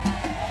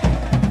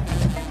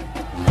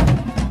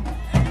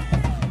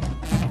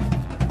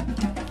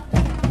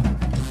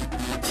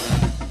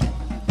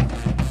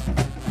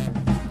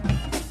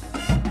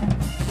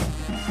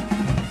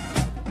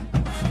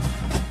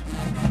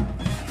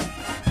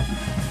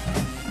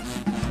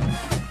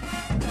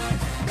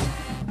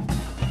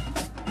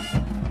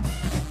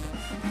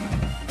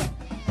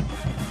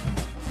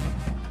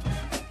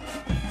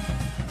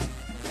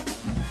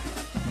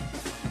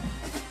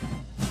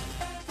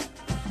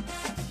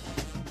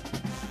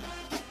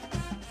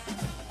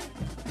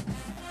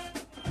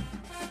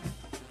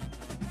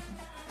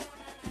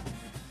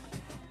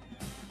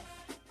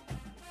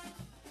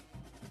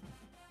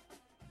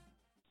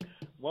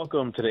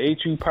Welcome to the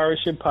HU Pirate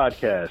Ship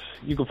Podcast.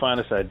 You can find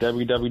us at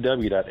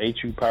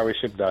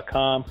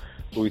www.hupirateship.com,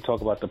 where we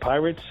talk about the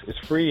Pirates. It's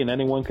free and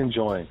anyone can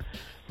join.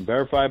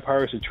 Verified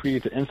Pirates are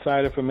treated to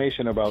inside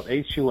information about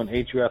HU and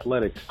HU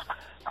athletics.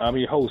 I'm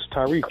your host,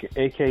 Tariq,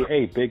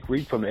 a.k.a. Big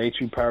Reek from the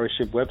HU Pirate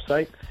Ship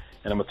website,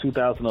 and I'm a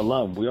 2000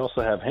 alum. We also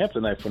have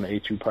Hamptonite from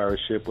the HU Pirate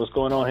Ship. What's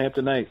going on,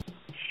 Hamptonite?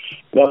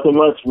 Nothing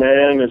much,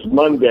 man. It's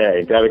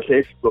Monday. Got a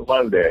case for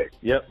Monday.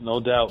 Yep, no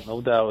doubt. No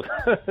doubt.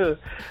 I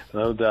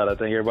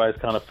think everybody's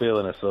kind of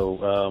feeling it.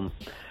 So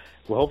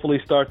we'll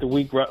hopefully start the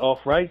week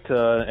off right.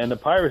 And the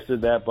Pirates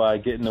did that by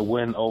getting a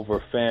win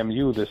over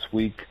FAMU this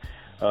week,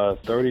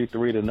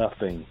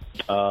 33-0.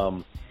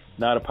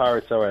 Now the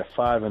Pirates are at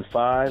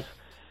 5-5,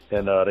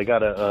 and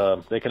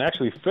they can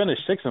actually finish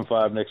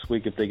 6-5 next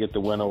week if they get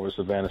the win over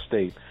Savannah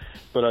State.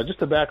 But just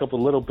to back up a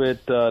little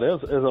bit,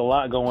 there's a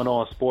lot going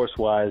on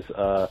sports-wise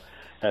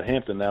at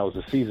Hampton now as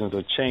the seasons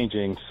are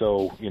changing.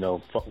 So,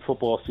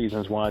 football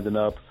season's winding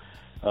up,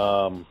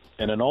 and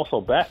then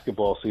also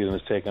basketball season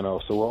is taking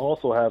off. So we'll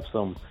also have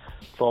some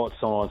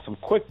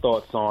quick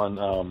thoughts on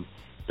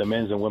the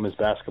men's and women's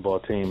basketball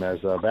team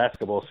as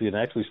basketball season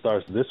actually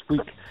starts this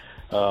week.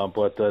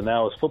 But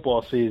now as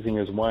football season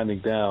is winding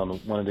down,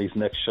 one of these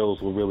next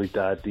shows will really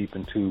dive deep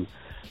into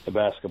the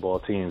basketball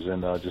teams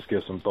and just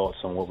give some thoughts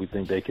on what we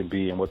think they can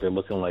be and what they're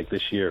looking like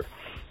this year.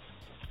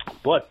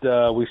 But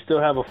we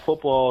still have a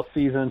football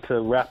season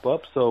to wrap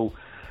up. So,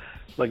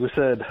 like we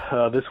said,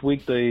 this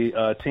week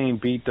the team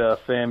beat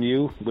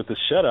FAMU with a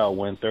shutout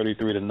win,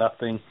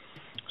 33-0.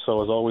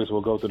 So, as always,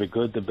 we'll go through the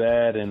good, the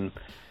bad, and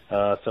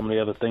some of the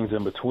other things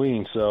in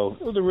between. So,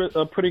 it was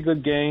a pretty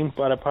good game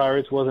by the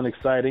Pirates. Wasn't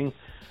exciting.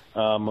 It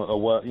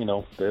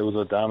was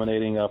a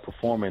dominating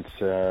performance.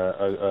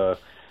 A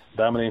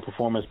dominating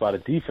performance by the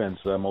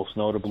defense. Most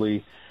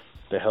notably,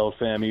 they held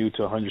FAMU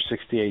to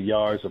 168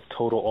 yards of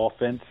total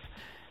offense.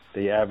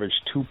 They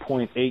averaged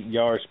 2.8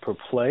 yards per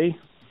play.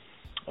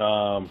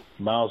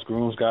 Miles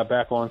Grooms got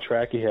back on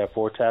track. He had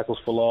 4 tackles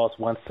for loss,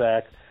 1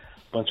 sack, a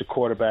bunch of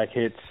quarterback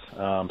hits.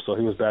 So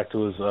he was back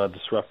to his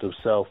disruptive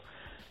self.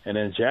 And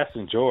then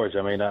Jackson George,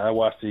 I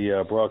watched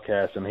the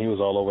broadcast, and he was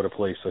all over the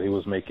place. So he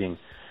was making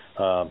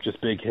just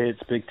big hits,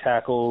 big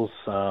tackles.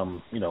 He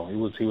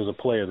was a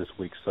player this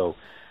week. So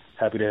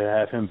happy to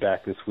have him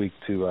back this week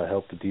to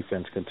help the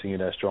defense continue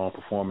that strong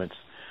performance.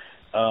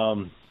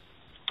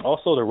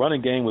 Also, the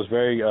running game was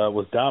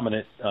was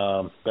dominant.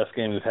 Best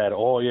game we've had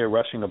all year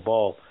rushing the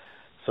ball.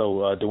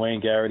 So Dwayne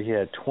Garrett, he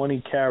had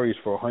 20 carries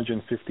for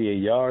 158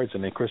 yards,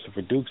 and then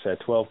Christopher Dukes had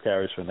 12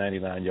 carries for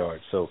 99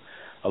 yards. So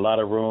a lot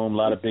of room, a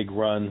lot of big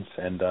runs,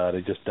 and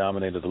they just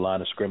dominated the line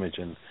of scrimmage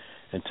and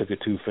took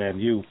it to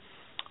FAMU.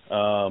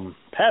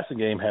 Passing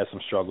game had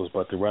some struggles,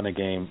 but the running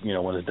game,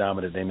 when it's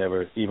dominant, they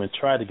never even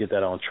tried to get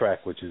that on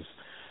track, which is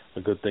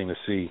a good thing to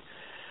see.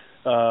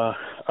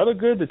 Other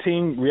good, the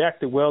team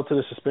reacted well to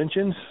the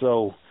suspensions.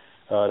 So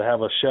to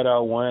have a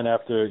shutout win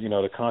after,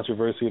 the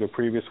controversy of the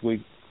previous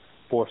week,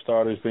 4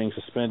 starters being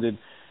suspended,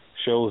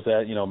 shows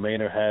that,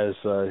 Maynard has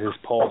his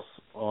pulse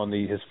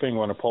his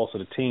finger on the pulse of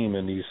the team,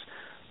 and he's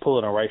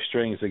pulling the right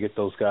strings to get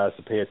those guys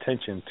to pay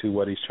attention to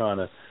what he's trying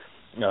to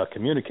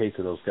communicate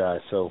to those guys.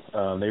 So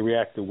they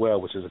reacted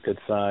well, which is a good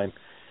sign.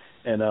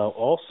 And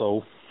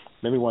also,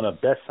 maybe one of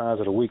the best signs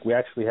of the week, we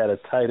actually had a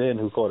tight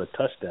end who caught a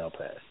touchdown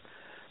pass.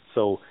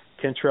 So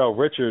Kentrell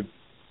Richard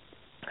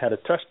had a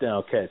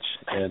touchdown catch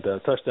and a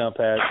touchdown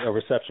pass, a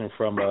reception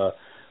from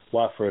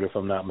Watford, if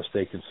I'm not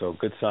mistaken. So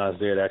good signs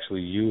there to actually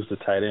use the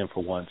tight end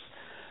for once.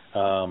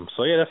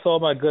 That's all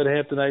my good,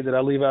 Hamptonite. Did I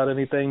leave out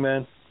anything,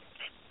 man?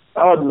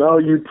 Oh, no,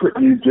 you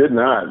did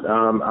not.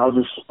 I'll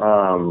just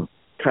kind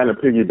of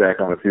piggyback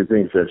on a few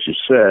things that you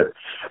said.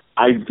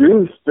 I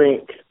do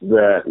think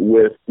that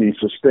with the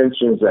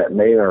suspensions that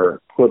Maynard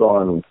put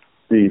on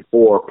the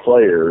 4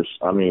 players,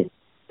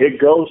 it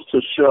goes to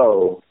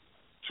show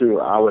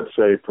to, I would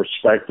say,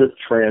 prospective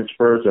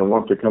transfers and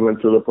want to come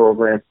into the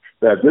program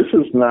that this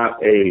is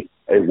not a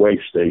way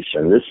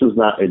station. This is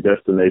not a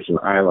destination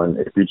island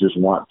if you just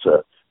want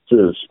to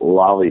just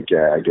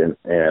lollygag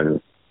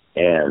and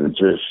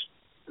just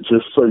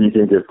so you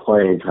can get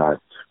playing time.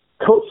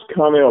 Coach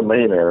Connell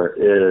Maynard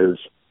is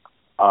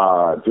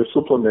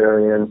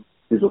disciplinarian.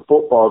 He's a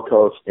football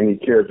coach, and he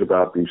cares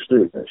about these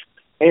students.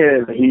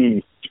 And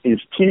he is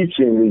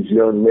teaching these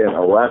young men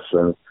a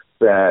lesson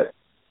that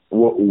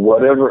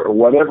whatever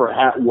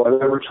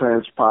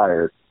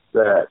transpired,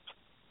 that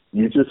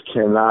you just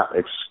cannot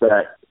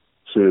expect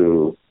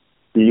to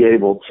be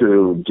able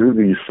to do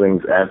these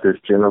things at this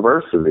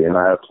university. And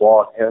I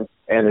applaud him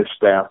and his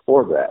staff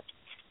for that.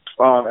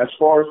 As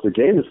far as the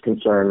game is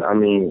concerned,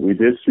 we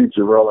did see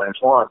Jarrell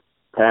Antoine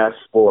pass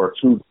for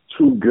two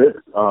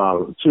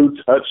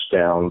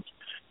touchdowns.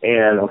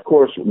 And, of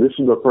course, this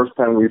is the first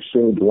time we've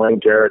seen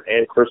Dwayne Garrett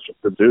and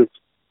Christopher Dukes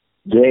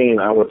gain,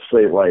 I would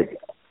say,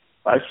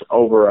 that's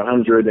over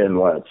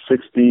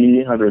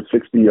 160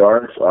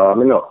 yards.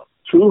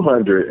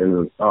 200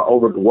 and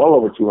well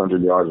over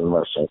 200 yards in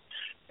rushing.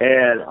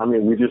 And,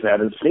 we just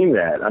haven't seen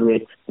that.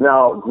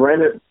 Now,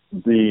 granted,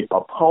 the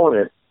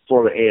opponent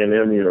for the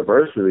A&M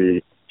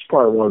University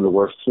probably one of the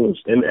worst teams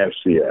in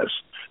FCS.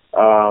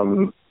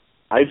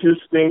 I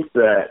just think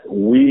that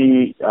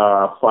we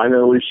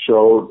finally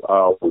showed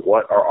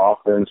what our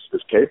offense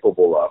is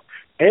capable of.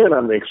 And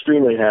I'm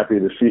extremely happy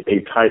to see a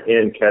tight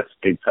end catch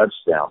a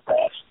touchdown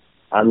pass.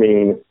 I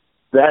mean,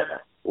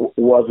 that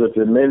was a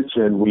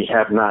dimension we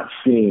have not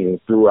seen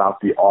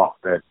throughout the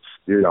offense,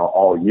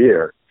 all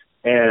year.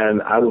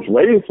 And I was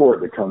waiting for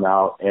it to come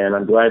out, and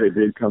I'm glad it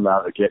did come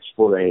out against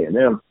Florida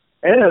A&M.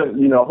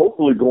 And,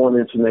 hopefully going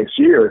into next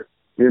year,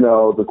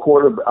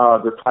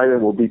 the tight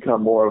end will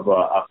become more of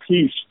a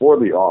piece for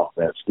the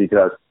offense,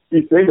 because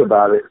if you think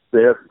about it,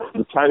 the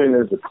tight end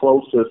is the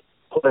closest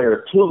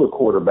player to the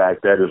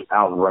quarterback that is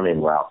out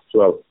running routes.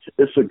 So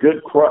it's a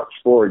good crutch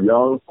for a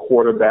young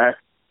quarterback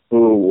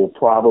who will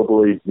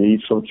probably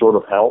need some sort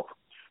of help.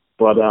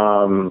 But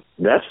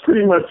that's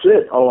pretty much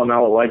it. Oh, and I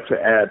would like to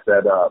add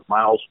that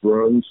Miles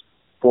Brooms,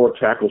 4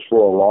 tackles for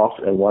a loss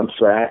and 1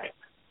 sack,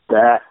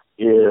 that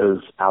is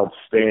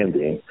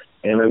outstanding.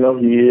 And I know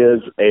he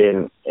is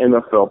an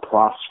NFL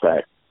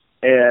prospect.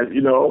 And,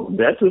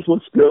 that just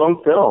looks good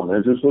on film.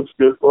 It just looks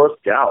good for a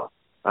scout.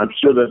 I'm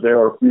sure that there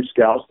are a few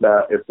scouts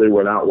that, if they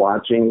were not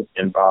watching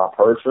in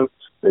person,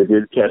 they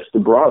did catch the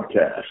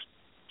broadcast.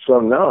 So,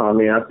 no, I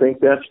think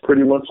that's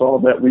pretty much all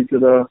that we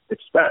could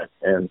expect.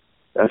 And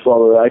that's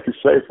all that I could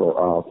say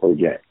for the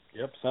game.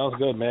 Yep, sounds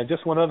good, man.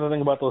 Just one other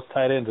thing about those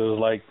tight ends is,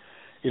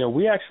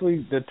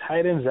 the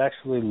tight ends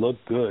actually look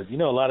good.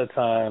 A lot of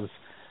times,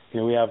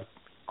 we have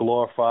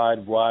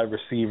glorified wide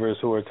receivers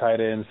who are tight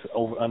ends,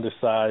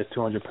 undersized,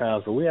 200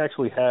 pounds, but we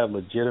actually have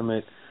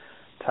legitimate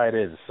tight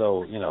ends.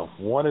 So,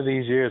 one of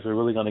these years we're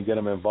really going to get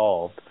them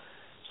involved.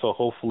 So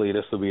hopefully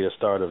this will be the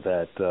start of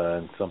that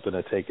and something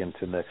to take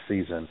into next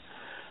season.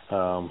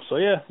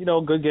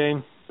 Good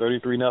game,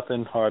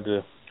 33-0, hard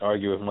to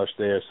argue with much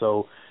there.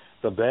 So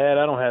the bad,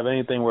 I don't have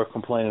anything worth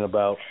complaining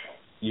about.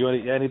 You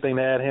anything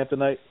to add, Ham,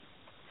 tonight?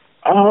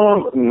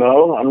 No,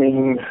 no,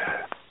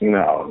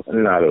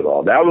 not at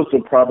all. That was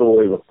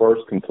probably the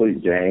first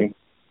complete game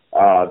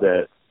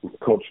that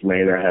Coach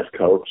Maynor has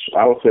coached.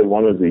 I would say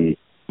we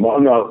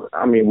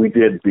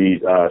did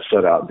beat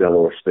shut out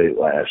Delaware State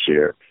last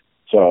year.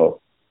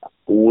 So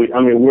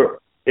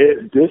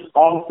this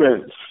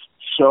offense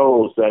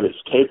shows that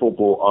it's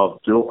capable of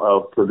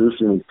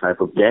producing these type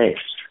of games.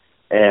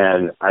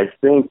 And I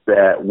think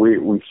that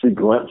we see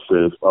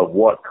glimpses of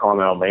what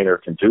Connell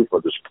Maynor can do for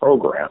this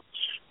program.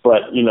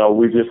 But,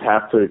 we just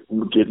have to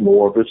get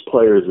more of his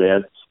players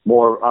in.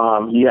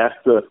 He has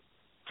to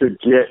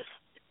get,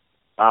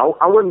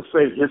 I wouldn't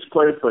say his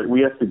players, but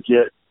we have to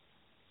get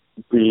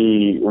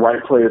the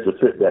right players to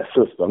fit that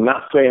system. I'm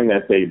not saying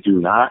that they do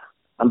not.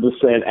 I'm just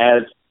saying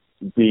as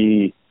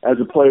the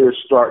players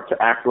start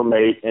to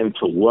acclimate and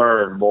to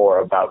learn more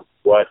about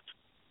what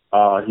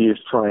he is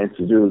trying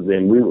to do,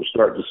 then we will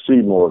start to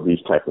see more of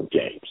these type of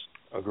games.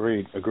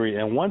 Agreed.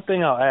 And one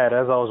thing I'll add,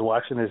 as I was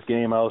watching this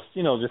game, I was,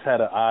 just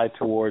had an eye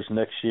towards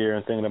next year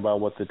and thinking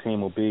about what the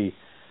team will be.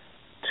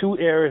 2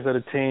 areas of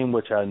the team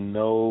which I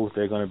know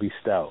they're going to be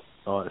stout,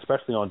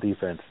 especially on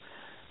defense.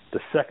 The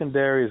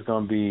secondary is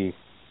going to be,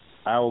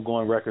 I will go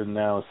on record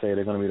now and say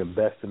they're going to be the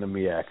best in the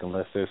MEAC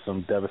unless there's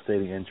some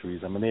devastating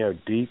injuries. They are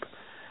deep.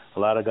 A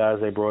lot of guys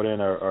they brought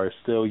in are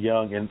still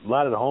young, and a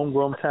lot of the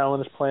homegrown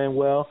talent is playing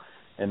well,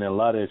 and then a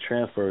lot of the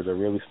transfers are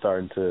really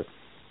starting to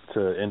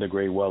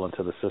integrate well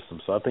into the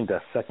system. So I think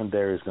that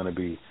secondary is going to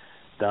be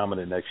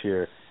dominant next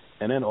year.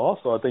 And then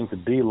also I think the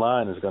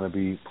D-line is going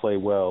to play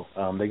well.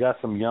 They got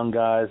some young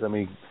guys.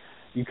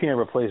 You can't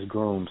replace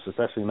Grooms,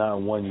 especially not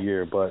in 1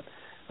 year, but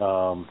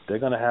they're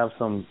going to have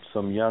some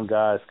young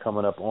guys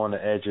coming up on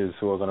the edges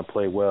who are going to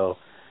play well.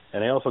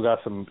 And they also got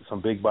some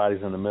big bodies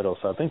in the middle.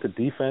 So I think the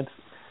defense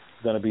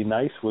is going to be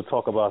nice. We'll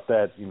talk about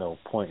that, in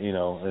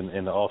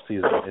the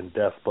offseason in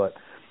depth, but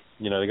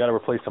they got to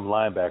replace some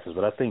linebackers,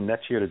 but I think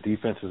next year the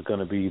defense is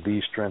going to be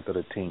the strength of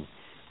the team.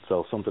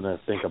 So something to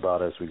think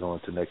about as we go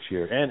into next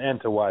year,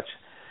 and to watch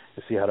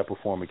to see how they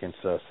perform against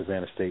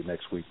Savannah State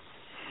next week.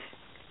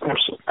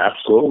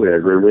 Absolutely, I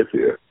agree with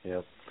you.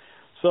 Yep.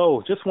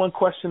 So just one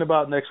question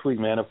about next week,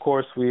 man. Of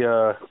course, we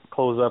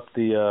close up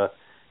the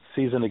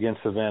season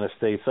against Savannah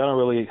State, so I don't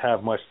really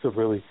have much to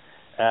really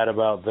add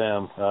about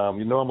them.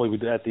 Normally,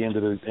 at the end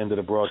of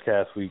the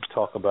broadcast, we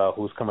talk about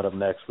who's coming up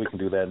next. We can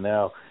do that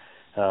now.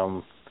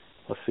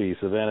 Let's see,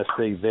 Savannah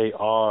State, they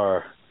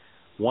are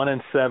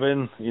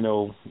 1-7.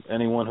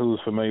 Anyone who's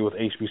familiar with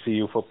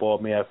HBCU football,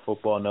 MEAC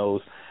football,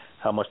 knows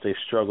how much they've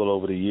struggled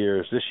over the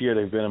years. This year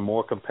they've been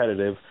more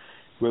competitive.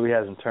 Really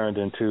hasn't turned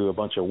into a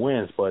bunch of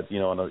wins, but,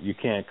 you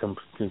can't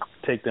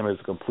take them as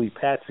a complete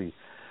patsy.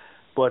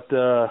 But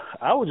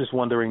I was just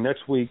wondering,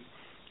 next week,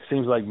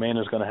 seems like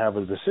Maynor's going to have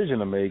a decision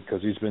to make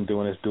because he's been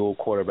doing his dual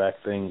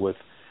quarterback thing with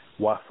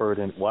Watford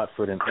and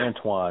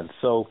Antoine.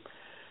 So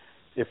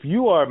if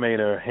you are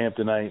Maynor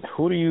Hamptonite,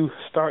 who do you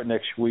start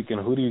next week, and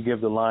who do you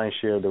give the lion's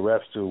share of the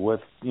reps to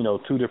with,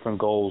 2 different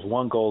goals?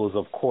 One goal is,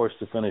 of course,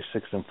 to finish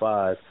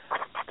 6-5,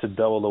 to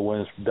double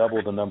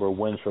the number of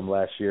wins from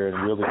last year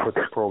and really put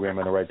the program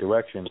in the right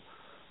direction.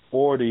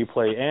 Or do you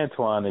play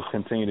Antoine and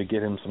continue to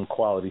get him some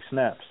quality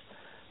snaps?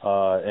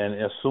 and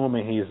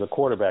assuming he's the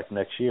quarterback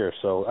next year.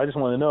 So I just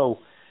want to know,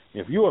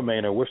 if you were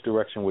Maynard, which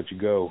direction would you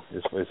go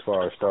as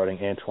far as starting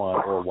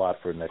Antoine or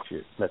Watford next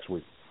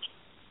week?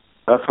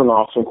 That's an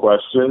awesome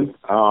question.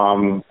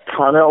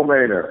 Connell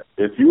Maynard,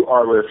 if you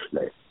are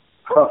listening,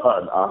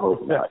 I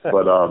hope not.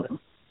 But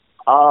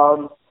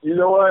you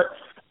know what?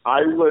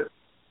 I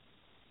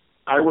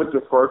would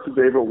defer to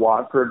David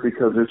Watford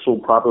because this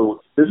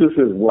is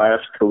his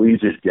last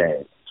collegiate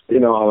game.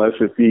 Unless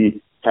if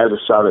he has a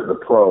shot at the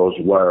pros,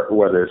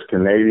 whether it's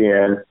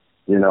Canadian,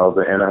 the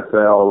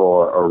NFL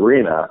or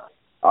arena,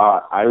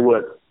 I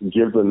would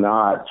give the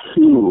nod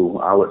to,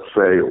 I would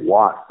say,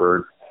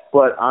 Watford.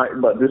 But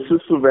this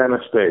is Savannah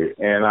State,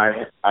 and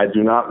I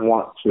do not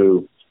want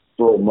to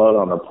throw mud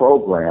on the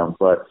program.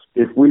 But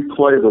if we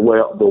play the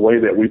way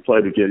that we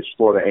played against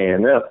Florida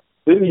A&M,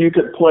 then you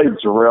could play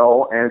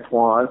Jarrell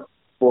Antoine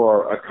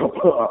for a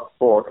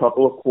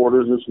couple of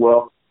quarters as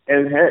well.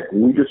 And heck,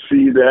 we could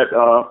see that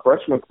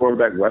freshman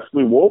quarterback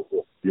Wesley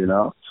Wolfel.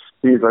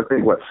 He's I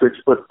think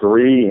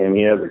 6'3", and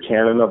he has a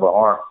cannon of an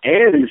arm,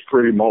 and he's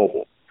pretty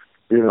mobile.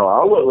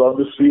 I would love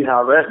to see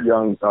how that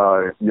young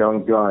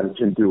gun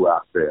can do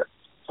out there.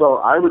 So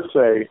I would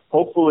say,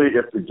 hopefully,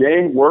 if the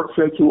game works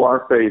into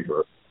our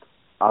favor,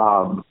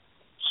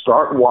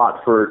 start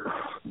Watford,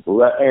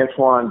 let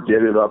Antoine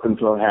get it up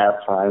until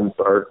halftime,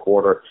 third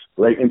quarter,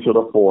 late into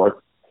the fourth,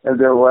 and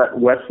then let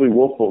Wesley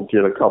Wolfel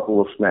get a couple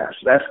of snaps.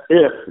 That's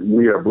if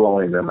we are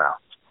blowing them out.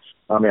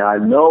 I mean, I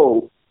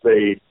know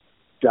they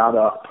got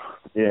up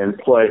and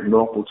played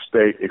Norfolk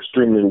State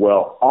extremely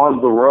well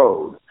on the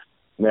road.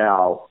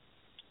 Now,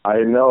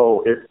 I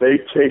know if they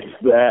take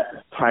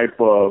that type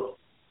of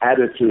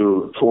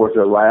attitude towards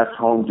their last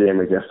home game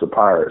against the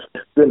Pirates,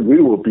 then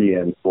we will be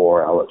in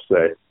for, I would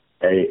say,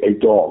 a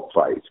dog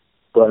fight.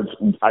 But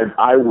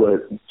I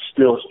would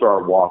still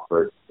start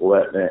Wofford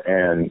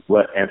and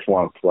let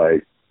Antoine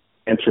play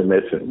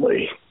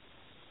intermittently.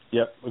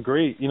 Yep,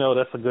 agreed.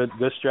 That's a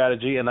good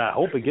strategy, and I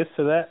hope it gets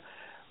to that.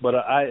 But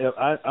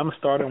I'm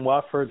starting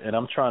Wofford, and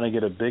I'm trying to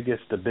get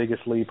the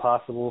biggest lead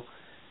possible.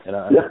 And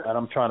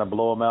I'm trying to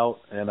blow them out,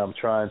 and I'm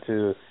trying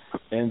to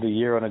end the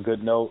year on a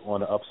good note,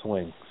 on an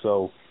upswing.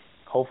 So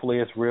hopefully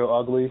it's real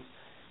ugly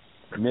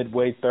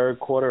midway third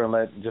quarter and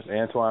let just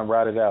Antoine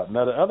ride it out.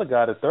 Now the other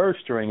guy, the third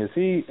string,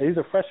 he's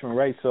a freshman,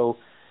 right? So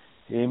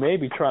he may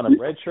be trying to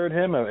redshirt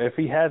him. If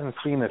he hasn't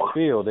seen the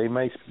field, they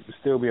may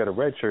still be able to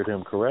redshirt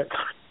him, correct?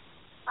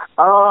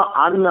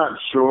 I'm not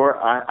sure.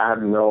 I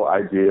have no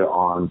idea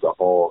on the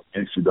whole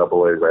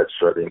NCAA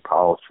redshirting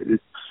policy.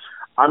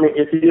 I mean,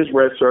 if he is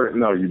redshirted,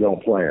 no, you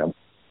don't play him.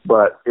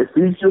 But if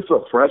he's just a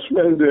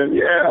freshman, then,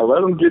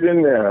 let him get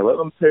in there. Let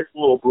him take a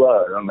little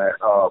blood on that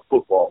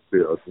football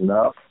field,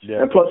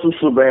 Yeah. And plus it's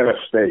Savannah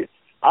State.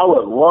 I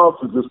would love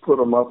to just put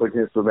him up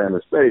against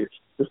Savannah State.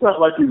 It's not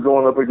like he's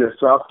going up against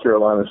South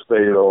Carolina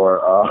State or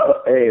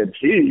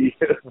A&T.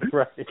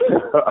 Right.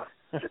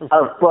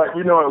 But,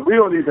 we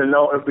don't even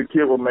know if the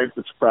kid will make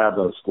the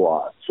Traveling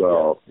squad.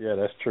 So yeah,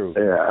 that's true.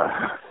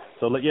 Yeah.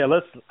 So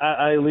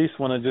I at least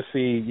want to just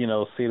see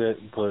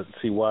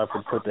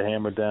Watford put the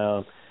hammer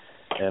down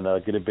and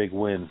get a big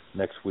win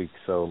next week.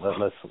 So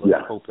let's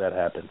hope that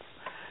happens.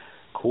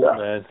 Cool,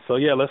 man. So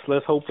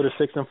let's hope for the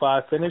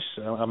 6-5 finish.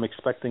 I'm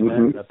expecting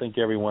that. I think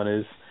everyone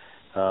is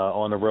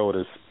on the road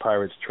as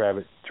Pirates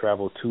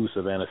travel to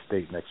Savannah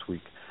State next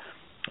week.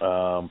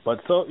 The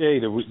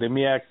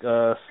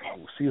MEAC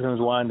season is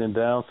winding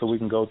down, so we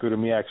can go through the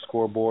MEAC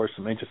scoreboard.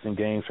 Some interesting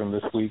games from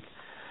this week.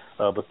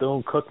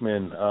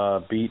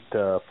 Bethune-Cookman beat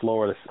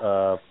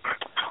Florida.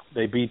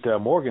 They beat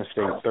Morgan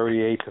State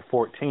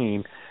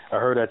 38-14. I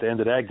heard at the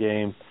end of that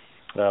game,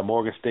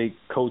 Morgan State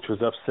coach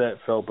was upset,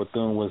 felt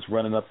Bethune was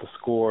running up the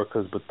score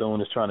because Bethune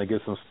is trying to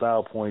get some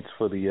style points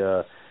for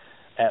the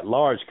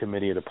at-large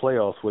committee of the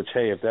playoffs. Which,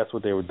 hey, if that's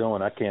what they were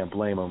doing, I can't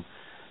blame them.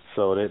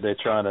 So they're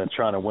trying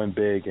to win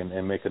big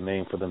and make a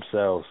name for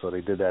themselves. So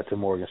they did that to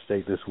Morgan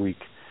State this week.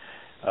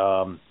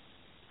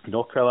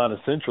 North Carolina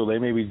Central, they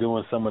may be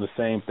doing some of the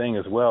same thing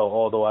as well,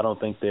 although I don't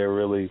think they're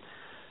really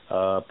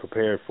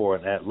prepared for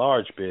an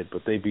at-large bid,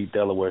 but they beat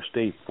Delaware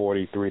State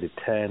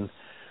 43-10.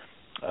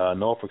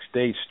 Norfolk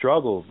State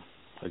struggled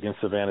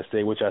against Savannah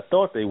State, which I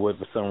thought they would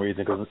for some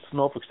reason, because it's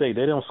Norfolk State.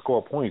 They don't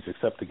score points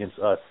except against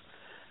us.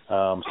 So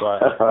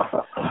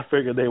I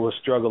figured they would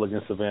struggle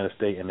against Savannah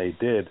State, and they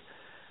did.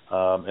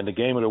 And the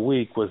game of the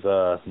week was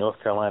North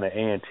Carolina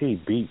A&T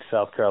beat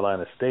South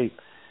Carolina State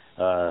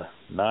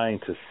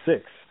 9-6.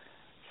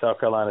 South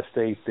Carolina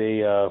State,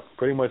 they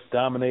pretty much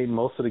dominated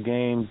most of the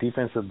game,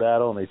 defensive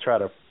battle, and they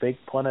tried a fake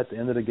punt at the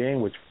end of the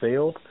game, which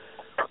failed,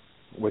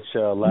 which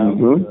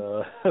allowed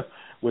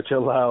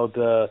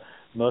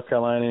North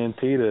Carolina A&T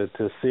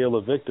to seal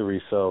a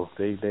victory. So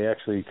they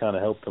actually kind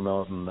of helped them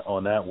out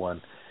on that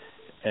one.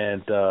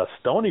 And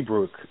Stony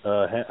Brook,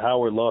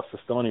 Howard lost to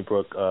Stony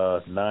Brook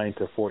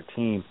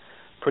 9-14.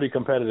 Pretty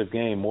competitive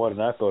game, more than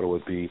I thought it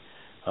would be.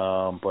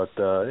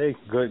 Hey,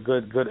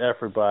 good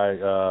effort by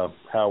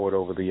Howard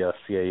over the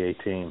CAA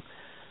team.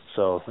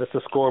 So that's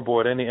the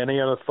scoreboard. Any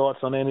other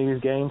thoughts on any of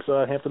these games,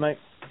 Hamptonite?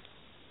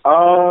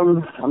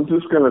 I'm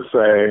just gonna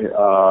say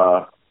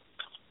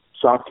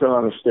South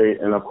Carolina State,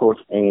 and of course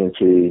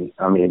A&T.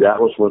 I mean, that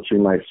was what you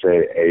might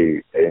say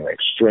an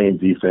extreme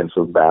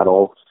defensive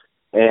battle.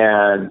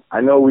 And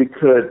I know we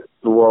could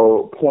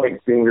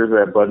point fingers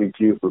at Buddy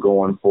Pugh for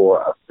going for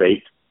a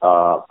fake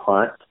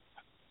punt,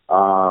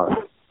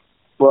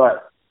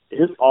 but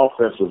his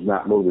offense was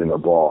not moving the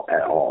ball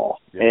at all.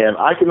 Yeah. And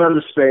I can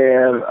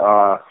understand,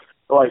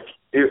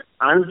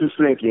 I'm just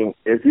thinking,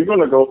 if you're going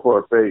to go for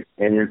a fake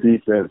and your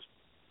defense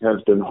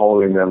has been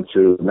holding them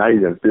to not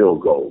even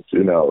field goals,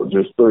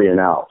 just 3 and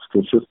outs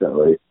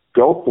consistently,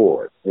 go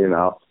for it,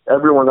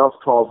 Everyone else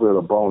calls it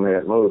a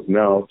bonehead move.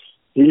 No,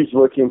 he's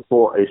looking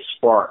for a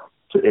spark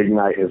to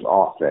ignite his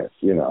offense,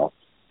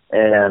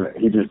 and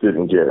he just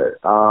didn't get it.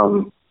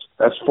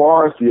 As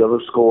far as the other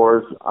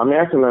scores, I mean,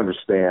 I can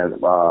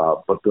understand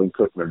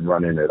Bethune-Cookman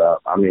running it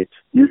up. I mean,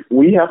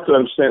 we have to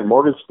understand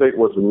Morgan State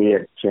was the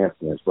MEAC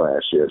champions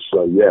last year,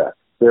 so yeah,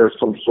 there's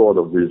some sort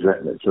of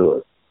resentment to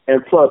it.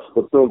 And plus,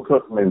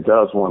 Bethune-Cookman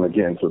does want to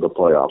get into the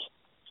playoffs.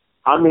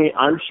 I mean,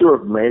 I'm sure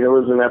if Maynard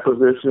was in that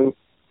position,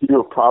 he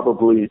would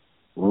probably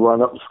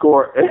run up the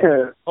score.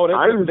 And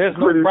there's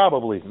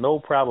no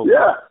probably.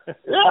 Yeah.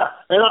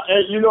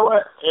 And you know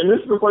what? And this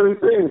is the funny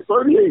thing: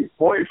 38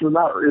 points is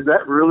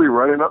that really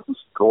running up the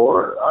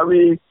score? I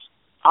mean,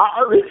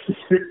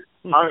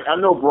 I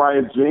know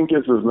Brian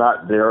Jenkins is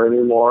not there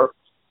anymore.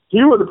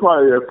 He would have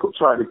probably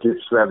tried to get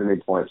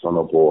 70 points on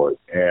the board.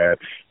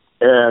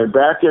 And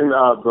back in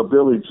the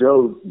Billy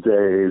Joe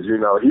days,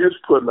 he was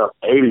putting up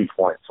 80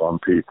 points on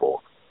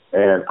people.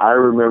 And I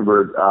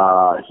remembered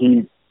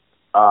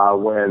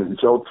when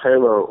Joe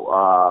Taylor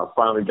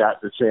finally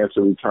got the chance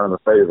to return a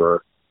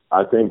favor,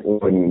 I think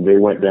when they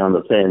went down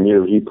to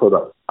FAMU, he put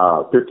up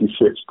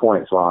 56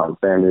 points on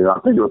FAMU. I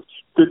think it was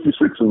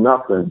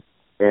 56-0,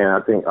 and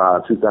I think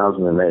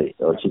 2008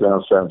 or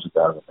 2007,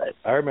 2008.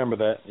 I remember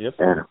that. Yep.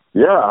 And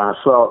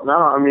so no,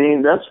 I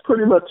mean that's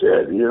pretty much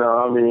it.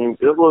 I mean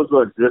it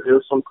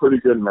was some pretty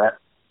good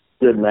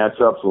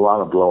matchups, a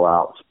lot of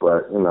blowouts,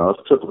 but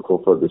it's typical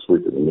for this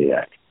week in the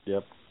MEAC.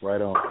 Yep,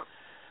 right on.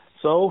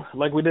 So,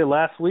 like we did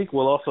last week,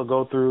 we'll also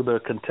go through the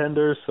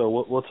contenders.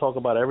 So we'll talk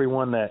about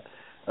everyone that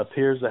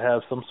appears to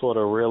have some sort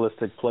of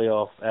realistic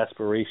playoff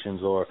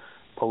aspirations or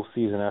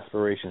postseason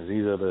aspirations,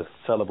 either the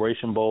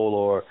Celebration Bowl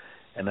or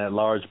in that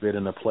large bid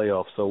in the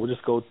playoffs. So we'll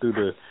just go through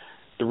the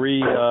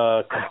 3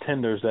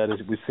 contenders that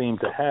we seem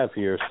to have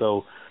here.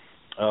 So,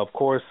 of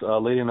course,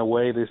 leading the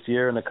way this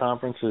year in the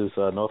conference is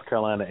North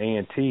Carolina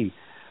A&T.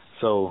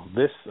 So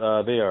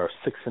they are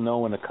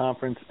 6-0 in the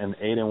conference and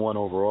 8-1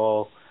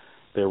 overall.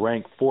 They're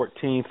ranked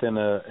 14th in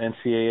the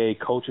NCAA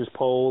coaches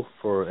poll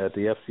at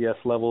the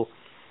FCS level.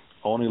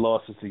 Only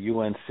losses to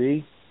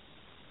UNC.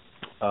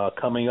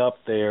 Coming up,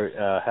 they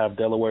have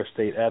Delaware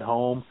State at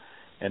home,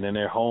 and then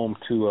they're home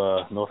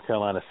to North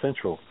Carolina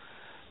Central.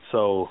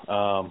 So,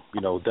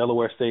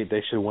 Delaware State,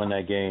 they should win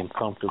that game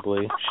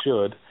comfortably,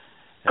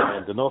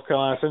 And the North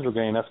Carolina Central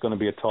game, that's going to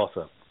be a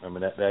toss-up. I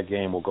mean, that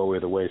game will go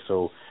either way.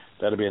 So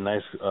that'll be a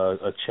nice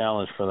a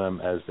challenge for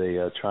them as they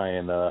try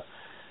and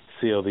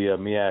seal the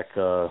MEAC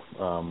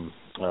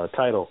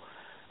title.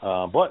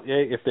 But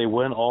if they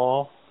win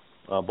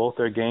both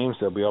their games,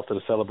 they'll be off to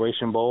the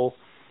Celebration Bowl.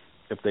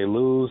 If they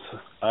lose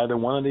either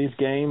one of these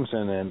games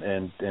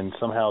and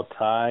somehow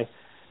tie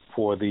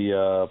for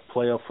the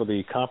playoff for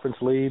the conference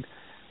lead,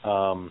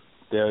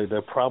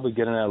 they're probably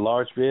getting that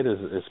large bid,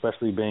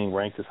 especially being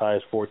ranked as high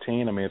as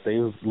 14. I mean, if they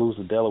lose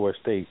to Delaware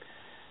State,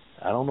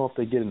 I don't know if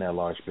they get in that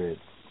large bid.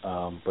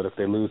 But if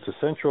they lose to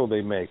Central,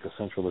 they may, because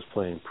Central is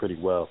playing pretty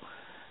well.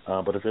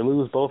 But if they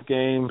lose both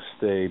games,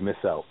 they miss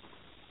out.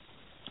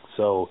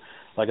 So,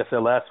 like I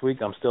said last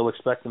week, I'm still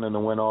expecting them to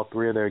win all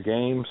 3 of their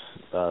games.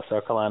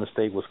 South Carolina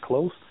State was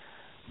close,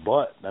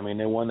 but, I mean,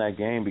 they won that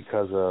game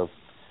because of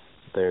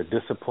their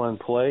disciplined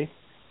play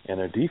and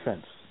their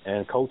defense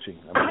and coaching.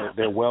 I mean,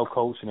 they're well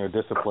coached and they're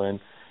disciplined,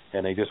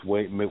 and they just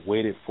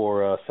waited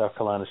for South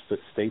Carolina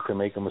State to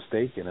make a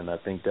mistake, and then I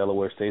think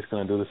Delaware State's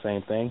going to do the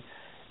same thing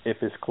if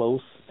it's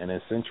close, and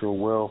then Central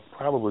will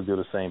probably do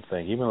the same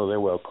thing, even though they're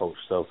well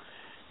coached. So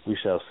we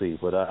shall see.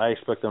 But I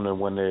expect them to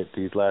win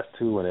these last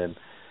 2 and then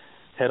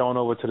head on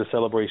over to the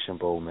Celebration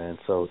Bowl, man.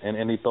 So, and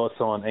any thoughts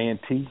on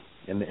A&T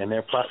and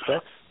their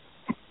prospects?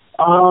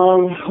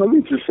 Let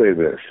me just say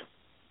this.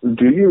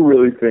 Do you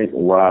really think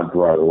Rod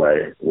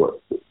Broadway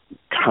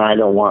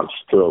kind of wants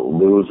to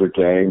lose a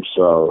game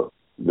so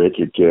they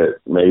could get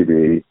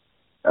a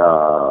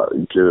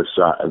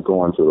shot at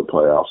going to the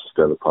playoffs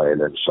instead of playing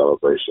in the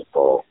Celebration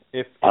Bowl?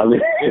 If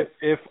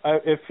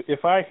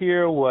I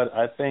hear what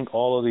I think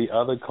all of the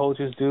other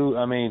coaches do,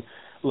 I mean,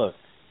 look,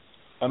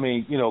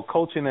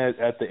 coaching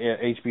at the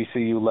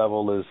HBCU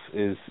level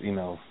is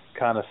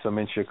kind of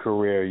cements your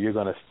career. You're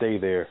going to stay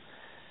there.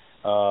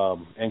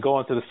 And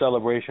going to the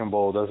Celebration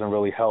Bowl doesn't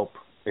really help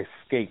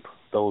escape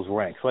those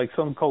ranks. Like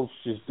some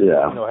coaches,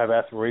 have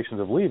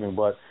aspirations of leaving,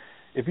 but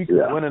if you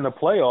win in the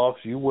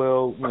playoffs, you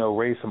will,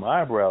 raise some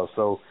eyebrows.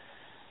 So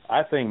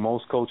I think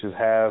most coaches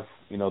have,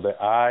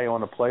 their eye on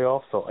the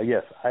playoffs. So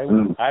yes,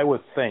 I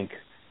would think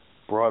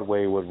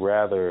Broadway would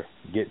rather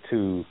get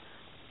to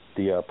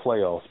the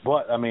playoffs.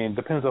 But I mean,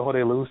 depends on who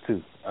they lose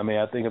to. I mean,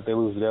 I think if they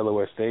lose to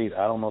Delaware State,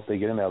 I don't know if they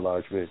get in that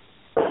large bid.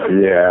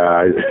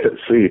 Yeah,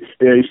 see,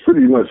 yeah, he's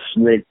pretty much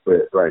snake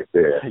bit right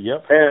there.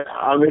 Yep. And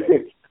I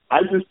mean,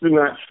 I just do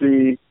not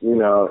see,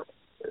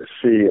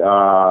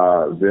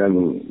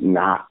 them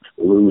not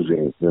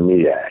losing the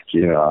MEAC.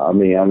 I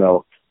mean, I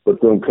know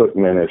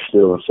Bethune-Cookman is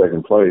still in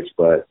second place,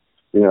 but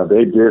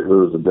they did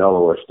lose to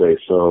Delaware State,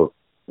 so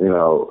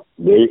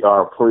they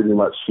are pretty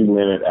much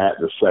cemented at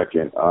the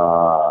second,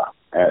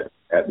 at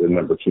the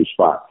number 2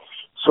 spot.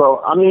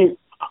 So I mean,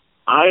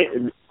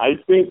 I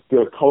think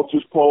the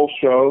coaches poll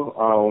show,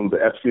 the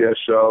FCS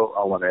show,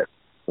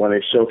 when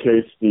they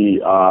showcase the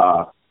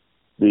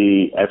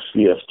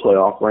FCS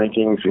playoff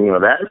rankings,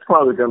 that is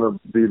probably going to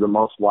be the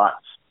most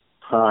watched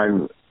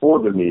time for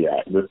the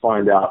MEAC to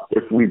find out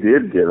if we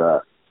did get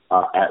a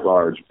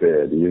at-large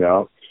bid.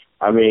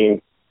 I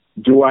mean,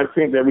 do I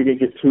think that we could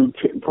get 2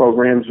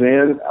 programs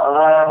in?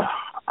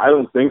 I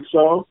don't think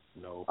so.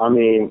 No. I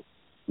mean,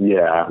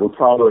 yeah, we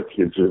probably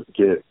could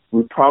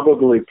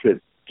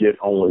get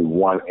only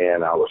one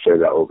in. I would say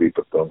that would be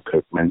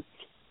Bethune-Cookman.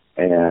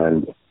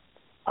 And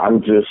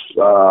I'm just,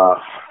 I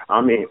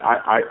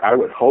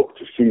would hope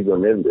to see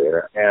them in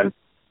there. And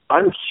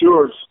I'm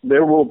sure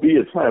there will be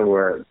a time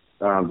where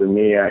the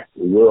MEAC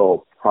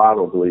will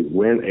probably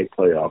win a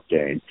playoff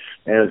game.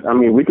 And, I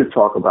mean, we could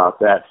talk about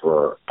that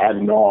for ad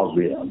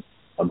nauseum,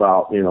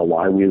 about,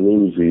 why we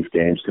lose these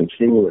games,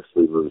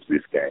 continuously lose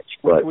these games.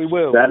 But we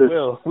will.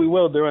 We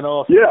will during the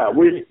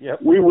offseason. Yeah,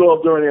 we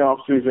will during the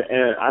offseason,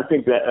 and I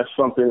think that's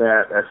something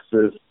that's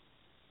just,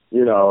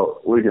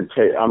 we can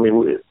take. I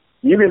mean,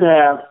 you can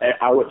have,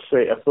 I would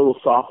say, a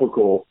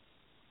philosophical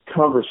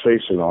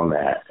conversation on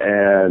that,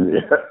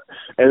 and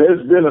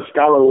there's been a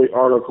scholarly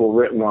article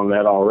written on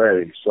that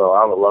already, so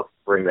I would love to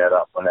bring that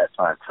up when that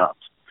time comes.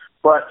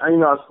 But,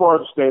 as far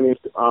as the standings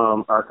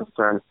are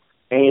concerned,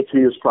 A&T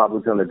is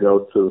probably going to go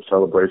to the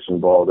Celebration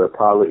Bowl. They'll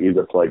probably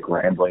either play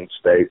Grambling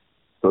State,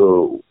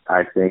 who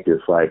I think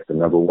is like the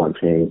number 1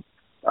 team,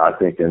 I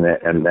think, in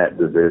that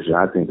division.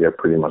 I think they're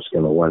pretty much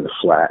going to win the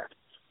slack.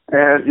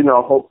 And,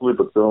 hopefully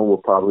Bethune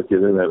will probably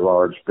get in that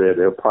large bid.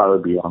 They'll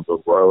probably be on the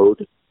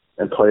road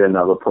and play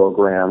another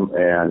program,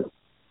 and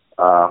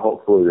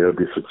hopefully they'll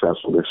be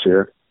successful this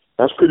year.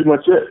 That's pretty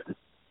much it.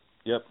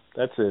 Yep,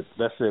 that's it.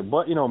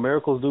 But,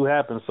 miracles do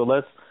happen, so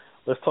let's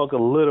talk a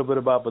little bit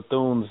about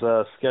Bethune's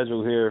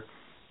schedule here.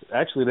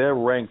 Actually, they're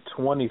ranked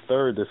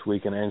 23rd this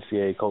week in the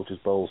NCAA Coaches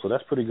Bowl, so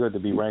that's pretty good to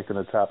be ranked in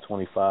the top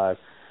 25.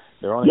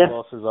 Their only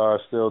losses are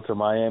still to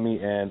Miami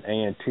and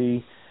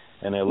A&T,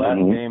 and their last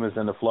game is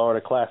in the Florida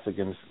Classic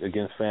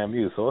against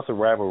FAMU. So it's a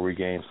rivalry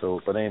game,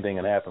 but anything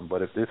can happen.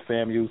 But if this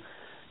FAMU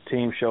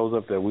team shows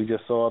up that we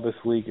just saw this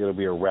week, it'll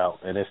be a rout,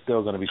 and they're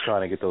still going to be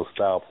trying to get those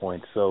style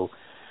points. So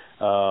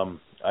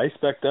I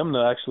expect them to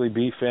actually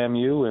beat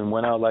FAMU and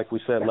win out like we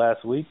said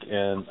last week,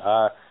 and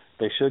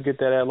they should get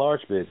that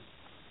at-large bid.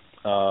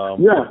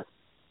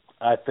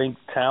 I think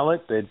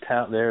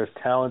they're as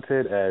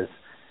talented as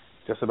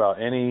just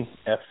about any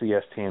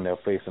FCS team they'll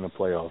face in the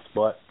playoffs.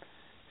 But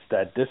it's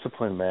that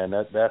discipline, man.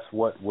 That's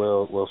what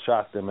will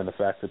shock them, in the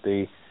fact that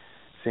they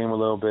seem a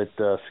little bit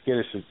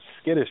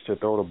skittish to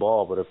throw the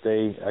ball. But if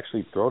they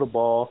actually throw the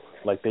ball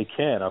like they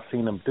can, I've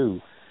seen them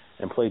do,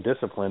 and play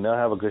discipline, they'll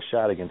have a good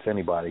shot against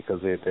anybody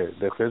because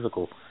they're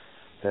physical.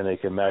 Then they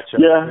can match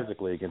up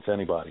physically against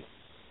anybody.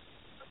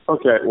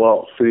 Okay,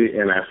 well, see,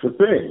 and that's the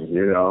thing,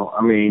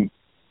 I mean,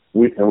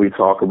 we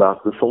talk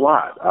about this a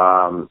lot.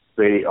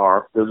 They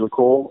are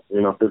physical.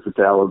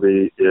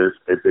 Physicality is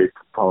a big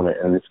component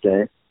in this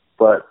game.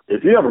 But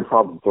if you have a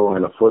problem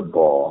throwing a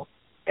football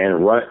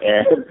and run,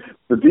 and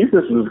the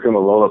defense is going to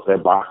load up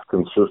that box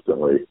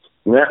consistently.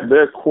 And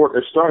their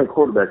starting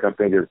quarterback, I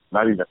think, is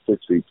not even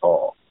 6 feet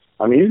tall.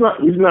 I mean,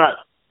 he's not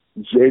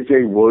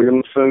J.J.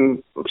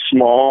 Williamson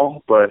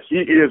small, but he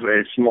is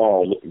a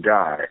small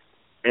guy,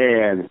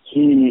 and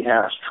he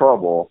has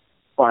trouble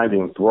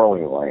finding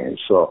throwing lanes.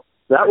 So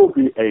that will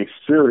be a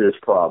serious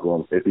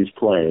problem if he's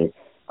playing,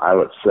 I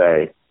would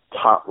say,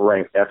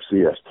 top-ranked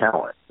FCS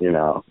talent.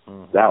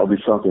 That would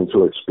be something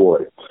to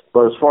exploit.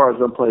 But as far as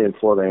them playing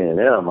Florida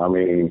A&M, I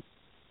mean,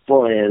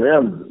 Florida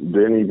A&M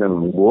didn't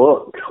even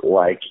look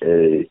like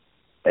a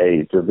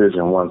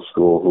Division I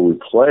school who we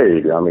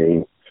played. I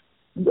mean,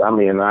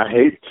 I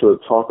hate to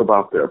talk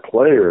about their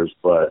players,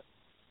 but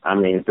I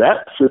mean,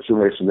 that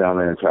situation down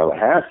there in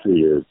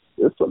Tallahassee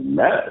it's a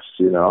mess,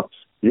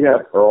 You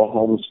have Earl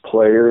Holmes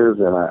players,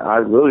 and I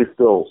really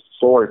feel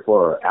sorry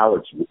for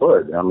Alex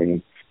Wood. I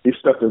mean, he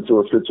stepped into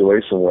a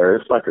situation where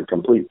it's like a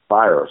complete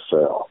fire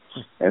sale.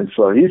 And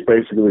so he's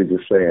basically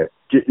just saying,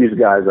 get these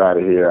guys out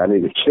of here. I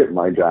need to get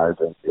my guys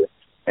in here.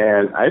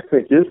 And I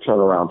think his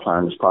turnaround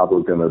time is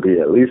probably going to be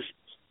at least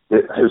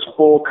his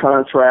full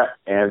contract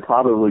and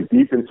probably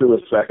deep into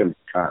his second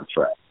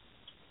contract.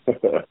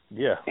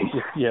 Yeah.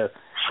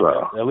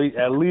 So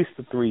at least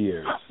the 3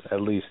 years,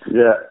 at least.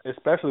 Yeah.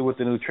 Especially with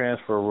the new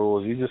transfer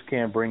rules, you just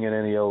can't bring in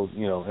any old,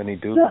 any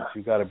dudes. Yeah.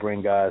 You got to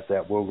bring guys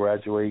that will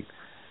graduate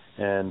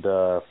and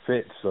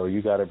fit. So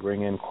you got to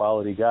bring in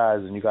quality guys,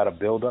 and you got to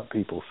build up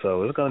people.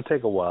 So it's going to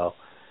take a while.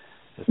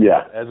 As we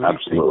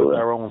speak with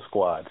our own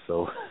squad.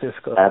 So it's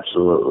gonna,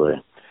 absolutely.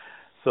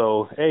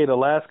 So hey, the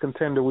last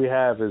contender we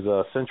have is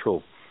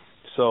Central.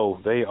 So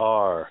they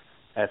are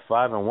at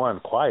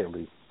 5-1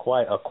 quietly,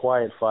 quite a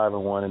quiet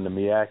 5-1 in the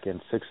MEAC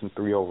and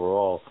 6-3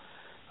 overall.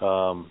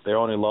 Their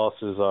only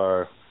losses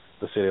are,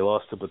 let's say, they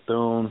lost to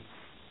Bethune,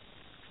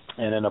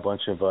 and then a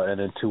bunch of and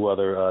then two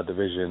other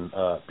division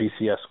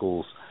BCS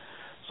schools.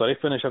 So they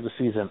finish up the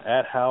season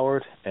at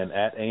Howard and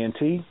at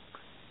A&T.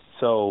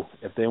 So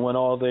if they win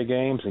all their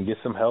games and get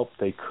some help,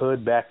 they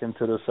could back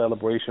into the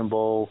Celebration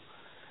Bowl.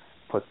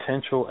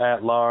 Potential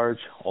at large,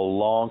 a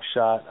long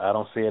shot. I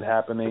don't see it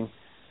happening.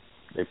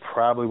 They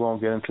probably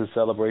won't get into the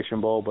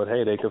Celebration Bowl, but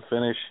hey, they could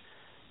finish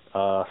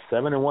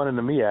 7-1 in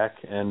the MEAC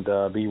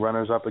and be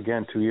runners up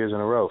again 2 years in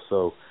a row.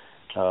 So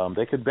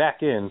they could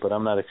back in, but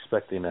I'm not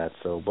expecting that.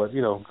 So, but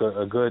you know,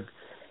 a good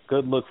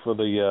look for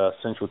the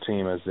Central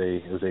team as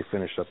they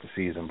finish up the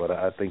season. But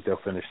I think they'll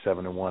finish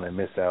 7-1 and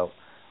miss out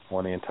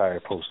on the entire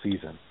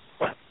postseason.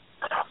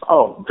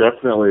 Oh,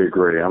 definitely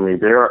agree. I mean,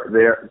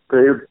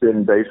 they've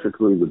been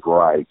basically the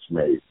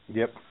bridesmaids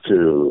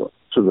to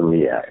the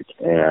MEAC,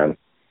 and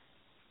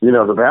you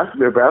know,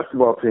 their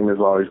basketball team has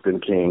always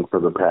been king for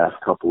the past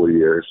couple of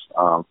years,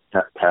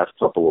 past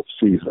couple of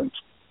seasons.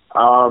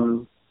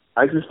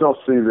 I just don't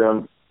see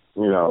them,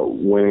 you know,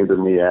 winning the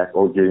MEAC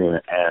or getting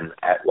an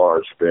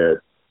at-large bid.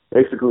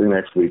 Basically,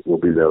 next week will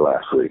be their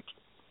last week.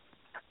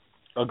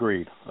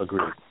 Agreed.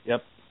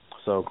 Yep.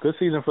 So good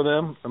season for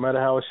them, no matter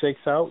how it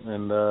shakes out.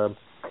 And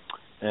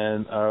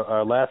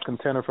our last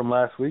contender from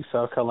last week,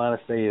 South Carolina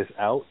State, is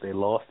out. They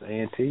lost to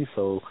A&T,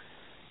 so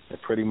they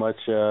pretty much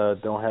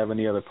don't have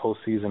any other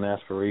postseason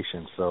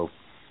aspirations. So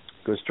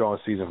good, strong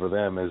season for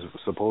them is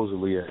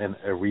supposedly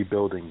a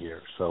rebuilding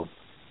year. So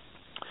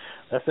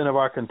that's the end of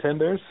our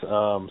contenders.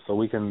 So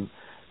we can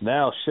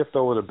now shift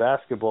over to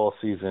basketball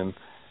season.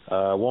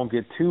 I won't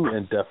get too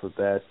in-depth with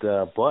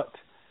that, but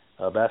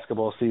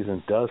basketball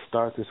season does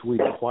start this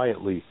week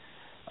quietly.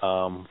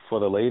 For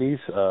the ladies,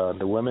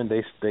 the women,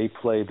 they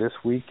play this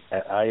week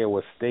at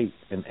Iowa State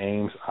in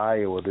Ames,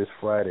 Iowa this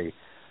Friday.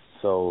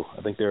 So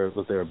I think they're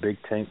a Big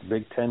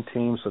Ten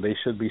team, so they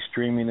should be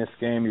streaming this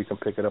game. You can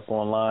pick it up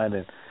online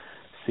and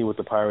see what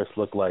the Pirates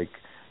look like.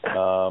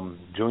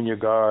 Junior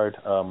guard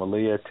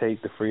Malia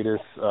Tate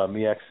DeFreitas,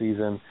 MEAC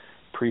season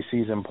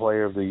preseason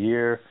player of the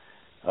year.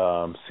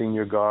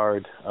 Senior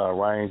guard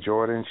Ryan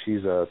Jordan,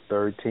 she's a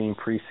third-team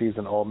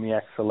preseason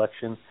All-MEAC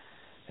selection.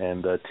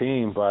 And a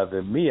team by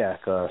the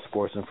MEAC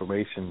sports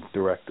information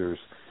directors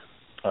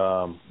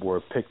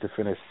were picked to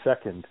finish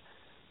second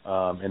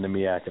in the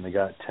MEAC, and they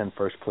got 10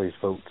 first-place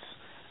votes.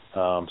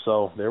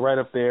 So they're right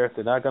up there.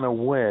 They're not going to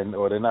win,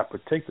 or they're not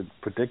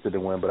predicted to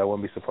win, but I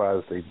wouldn't be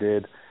surprised if they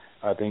did.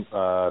 I think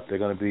they're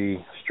going to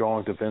be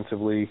strong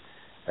defensively,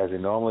 as they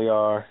normally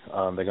are.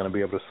 They're going to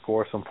be able to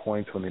score some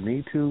points when they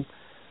need to,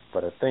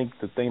 but I think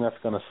the thing that's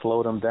going to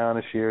slow them down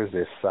this year is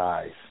their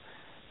size.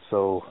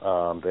 So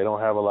they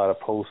don't have a lot of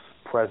post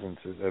presence,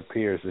 it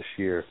appears, this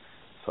year.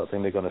 So I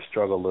think they're going to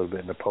struggle a little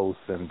bit in the post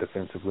and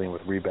defensively and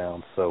with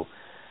rebounds. So,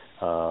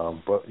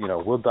 but you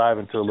know, we'll dive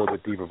into a little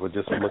bit deeper. But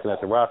just looking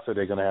at the roster,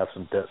 they're going to have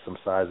some depth, some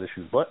size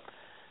issues. But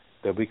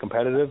they'll be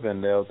competitive,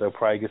 and they'll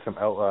probably get some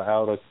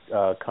out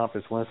of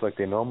conference wins like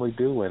they normally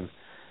do, and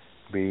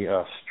be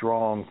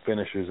strong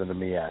finishers in the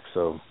MEAC.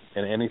 So,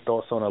 and any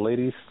thoughts on our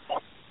ladies?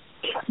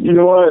 You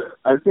know what?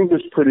 I think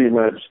it's pretty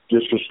much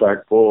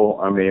disrespectful.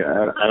 I mean,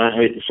 and I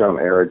hate to sound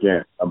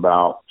arrogant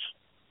about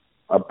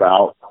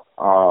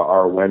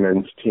our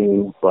women's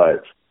team,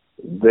 but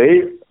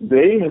they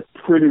have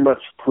pretty much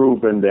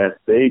proven that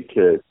they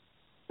could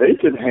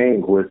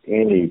hang with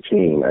any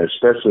team,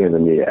 especially in the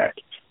MEAC.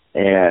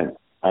 And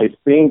I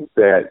think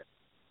that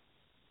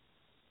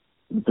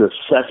the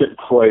second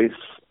place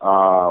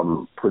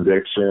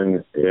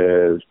prediction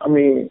is, I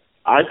mean,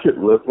 I could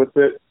live with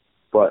it,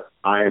 but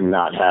I am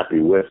not happy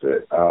with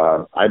it.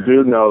 I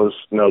do notice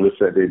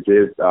that they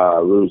did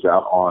lose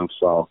out on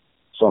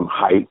some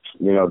height.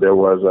 You know, there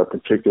was a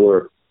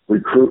particular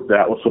recruit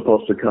that was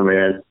supposed to come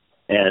in,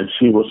 and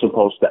she was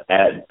supposed to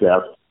add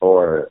depth,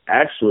 or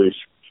actually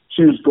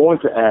she was going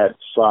to add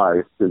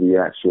size to the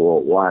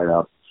actual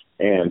lineup,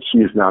 and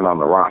she's not on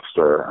the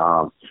roster.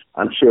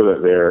 I'm sure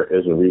that there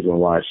is a reason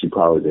why she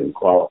probably didn't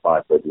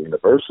qualify for the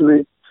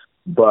university,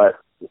 but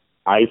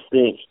I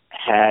think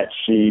had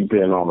she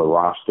been on the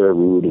roster,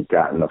 we would have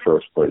gotten the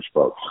first place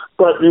vote.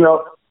 But, you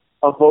know,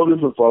 a vote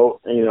is a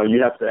vote, and, you know,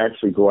 you have to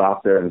actually go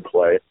out there and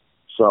play.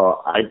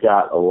 So I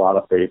got a lot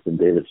of faith in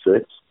David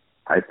Six.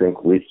 I think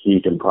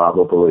he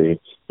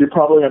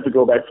probably have to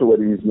go back to what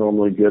he's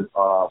normally good,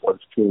 what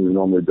his team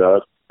normally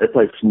does. They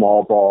play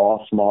small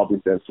ball, small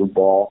defensive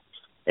ball,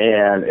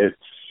 and it's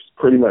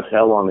pretty much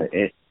hell on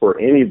it for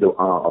any of the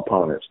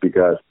opponents,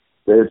 because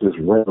they're just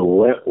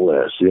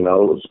relentless. You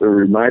know, it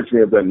reminds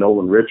me of that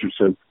Nolan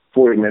Richardson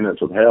 40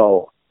 minutes of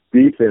hell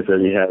defense that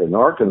he had in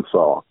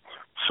Arkansas.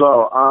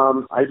 So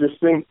I just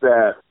think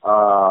that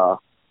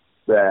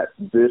that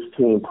this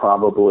team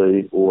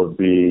probably would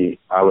be,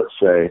 I would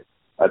say,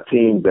 a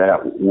team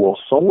that will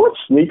somewhat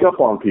sneak up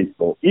on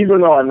people,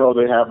 even though I know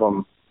they have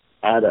them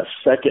at a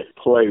second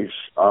place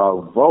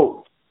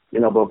vote.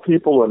 But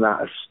people are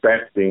not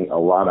expecting a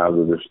lot out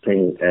of this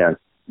team, and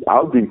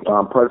I'll be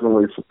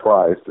pleasantly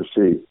surprised to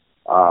see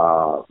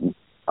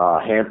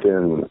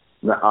Hampton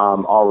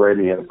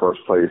already in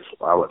first place.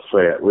 I would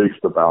say at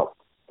least about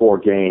 4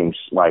 games,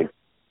 like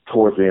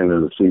towards the end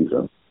of the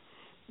season,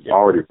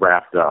 already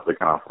wrapped up the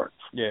conference.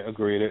 Yeah,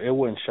 agreed. It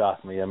wouldn't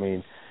shock me. I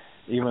mean,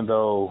 even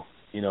though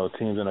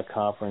teams in a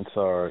conference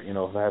are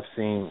have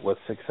seen what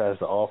 6 has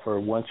to offer,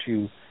 once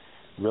you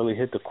really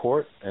hit the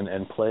court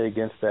and play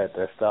against that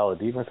style of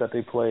defense that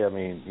they play, I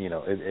mean,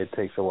 it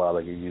takes a while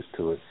to get used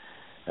to it.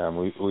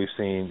 We've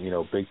seen,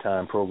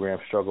 big-time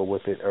programs struggle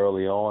with it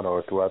early on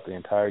or throughout the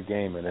entire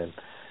game, and then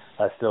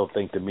I still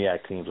think the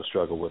MEAC teams will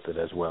struggle with it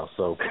as well.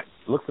 So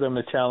look for them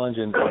to challenge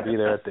and be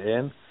there at the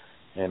end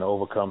and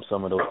overcome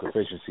some of those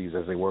deficiencies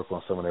as they work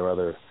on some of their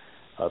other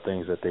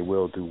things that they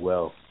will do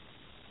well.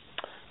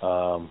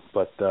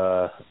 But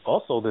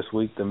also this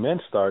week, the men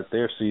start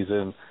their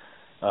season.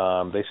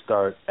 They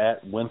start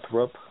at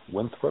Winthrop,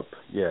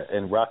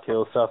 in Rock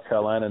Hill, South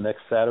Carolina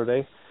next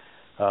Saturday.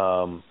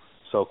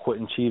 So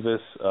Quentin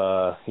Chivas,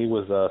 he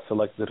was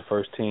selected to the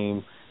first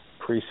team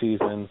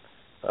preseason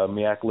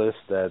MEAC list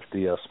at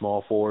the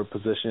small forward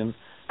position.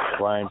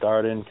 Brian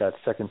Darden got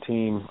second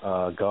team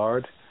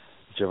guard.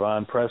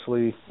 Javon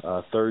Presley,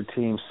 third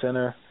team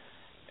center.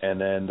 And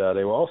then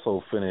they were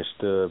also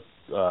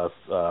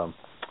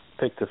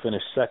picked to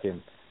finish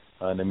second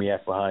in the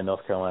MEAC behind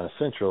North Carolina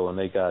Central, and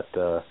they got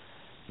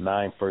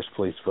 9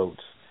 first-place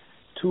votes.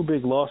 2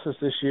 big losses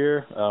this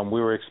year. We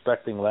were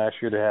expecting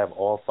last year to have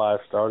all 5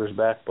 starters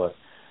back, but,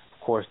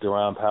 of course,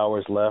 Deron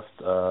Powers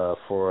left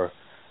for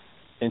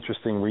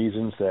interesting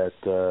reasons that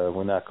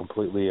we're not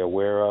completely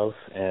aware of.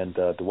 And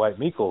Dwight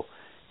Meikle,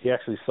 he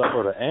actually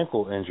suffered an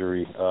ankle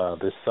injury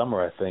this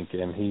summer, I think,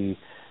 and he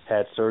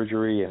had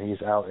surgery, and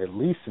he's out at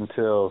least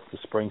until the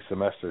spring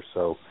semester.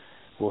 So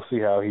we'll see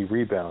how he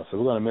rebounds. So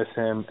we're going to miss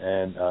him,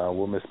 and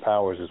we'll miss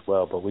Powers as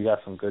well. But we got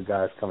some good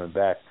guys coming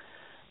back.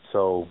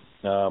 So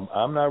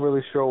I'm not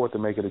really sure what to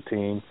make of the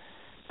team.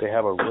 They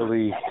have a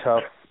really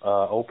tough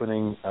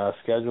opening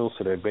schedule,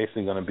 so they're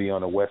basically going to be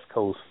on the West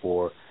Coast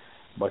for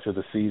much of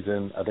the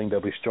season. I think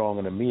they'll be strong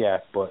in the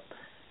MEAC, but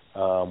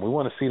we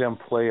want to see them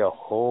play a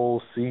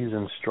whole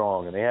season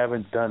strong, and they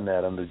haven't done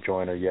that under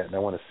Joyner yet, and I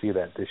want to see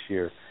that this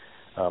year.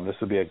 This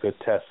will be a good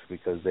test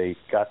because they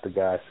got the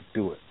guys to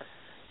do it.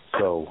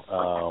 So,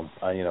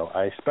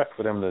 I expect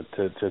for them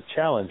to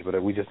challenge, but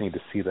we just need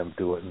to see them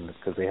do it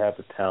because they have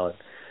the talent.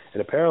 And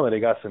apparently they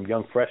got some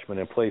young freshmen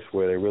in place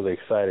where they're really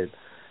excited.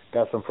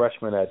 Got some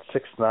freshmen at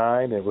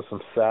 6'9", and with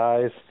some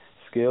size,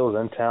 skills,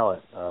 and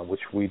talent, which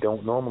we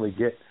don't normally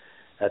get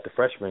at the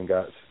freshman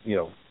guys,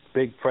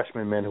 big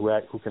freshman men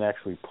who can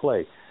actually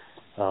play.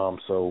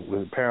 So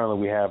apparently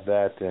we have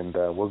that, and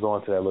we'll go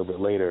into that a little bit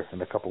later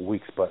in a couple of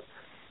weeks. But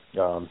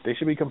they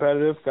should be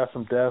competitive, got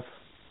some depth,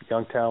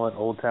 young talent,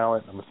 old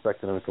talent. I'm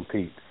expecting them to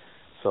compete.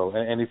 So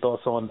any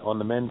thoughts on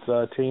the men's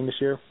team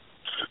this year?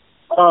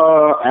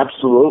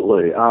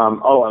 Absolutely.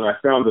 And I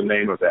found the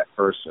name of that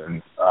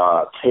person,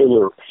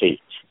 Taylor Pate.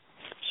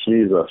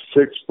 She's a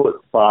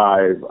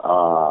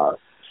 6'5"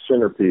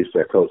 centerpiece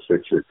that Coach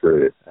Six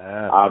recruited.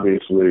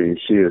 Obviously,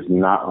 she is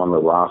not on the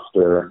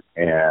roster,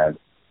 and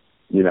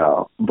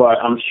but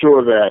I'm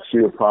sure that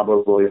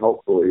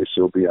hopefully,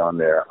 she'll be on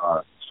there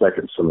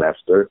second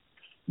semester.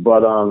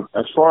 But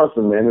as far as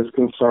the men is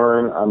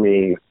concerned, I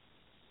mean,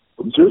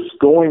 just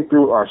going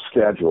through our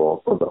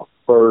schedule for the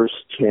first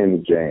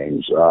 10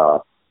 games,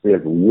 we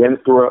have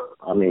Winthrop.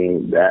 I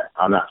mean,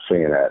 I'm not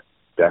saying that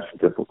that's a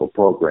difficult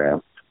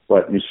program,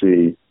 but you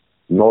see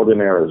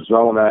Northern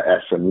Arizona,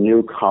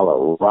 SMU,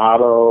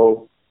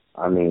 Colorado.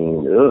 I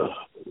mean,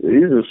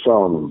 these are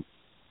some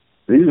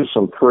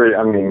pretty.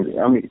 I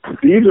mean,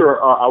 these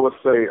are I would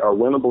say are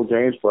winnable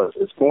games, but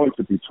it's going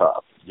to be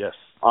tough. Yes.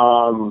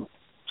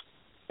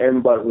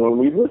 But when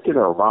we look at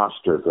our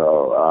roster,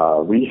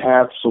 though, we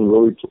have some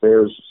really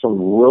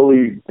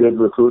good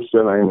recruits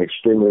that I am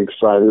extremely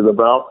excited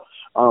about.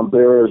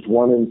 There is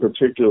one in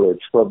particular,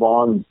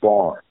 Trevon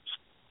Barnes.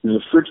 He's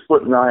a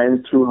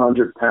 6'9",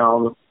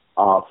 200-pound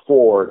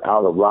forward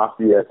out of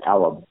Lafayette,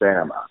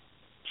 Alabama.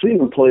 Seen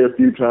him play a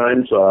few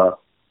times.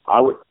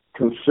 I would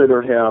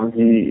consider him.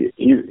 He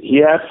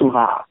has some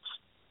hops.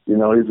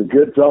 He's a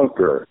good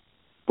dunker,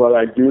 but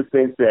I do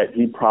think that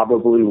he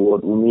probably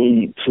would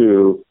need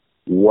to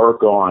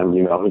work on,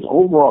 his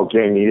overall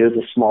game. He is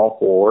a small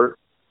forward.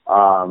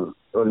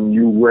 And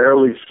you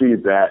rarely see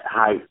that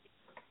height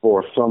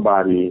for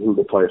somebody who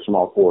could play a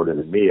small forward in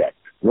the MEAC.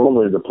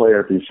 Normally the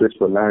player, if he's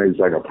 6'9", he's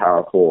like a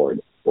power forward,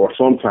 or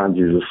sometimes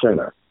he's a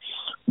center.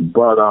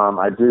 But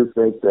I do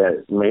think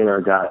that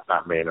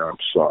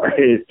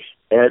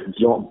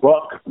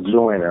Buck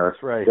Joyner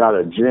right. got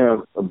a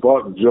gem.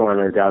 Buck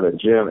Joyner got a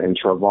gem in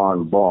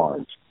Trevon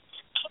Barnes.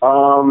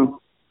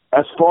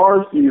 As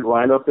far as the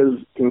lineup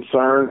is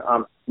concerned,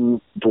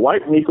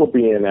 Dwight Meikle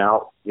being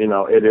out,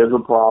 it is a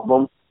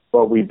problem.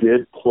 but we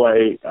did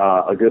play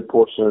a good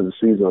portion of the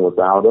season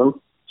without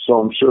him. So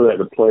I'm sure that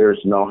the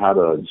players know how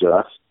to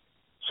adjust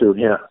to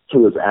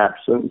his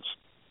absence.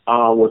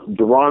 With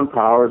Deron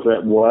Powers,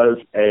 that was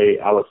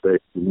I would say,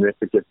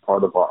 significant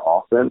part of our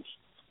offense.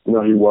 He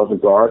was a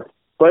guard.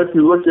 But if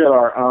you look at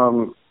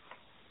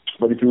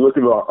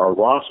our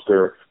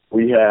roster,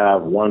 we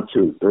have 1,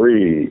 2,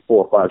 3,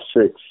 4, 5,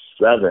 6,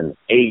 7,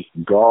 8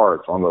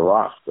 guards on the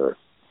roster.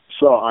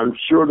 So I'm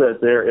sure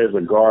that there is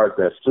a guard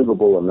that's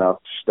suitable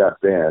enough to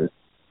step in,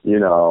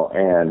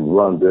 and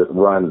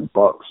run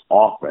Bucks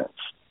offense.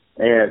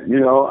 And you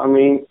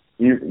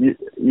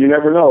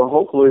never know.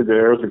 Hopefully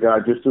there's a guy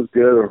just as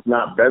good, or if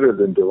not better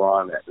than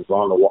Deron, that is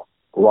on the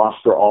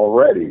roster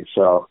already.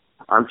 So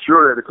I'm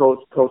sure that the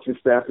coaching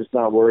staff is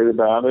not worried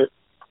about it.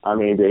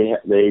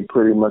 They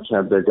pretty much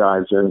have their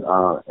guys in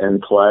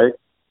play,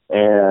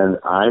 and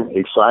I'm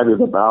excited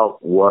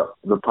about what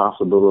the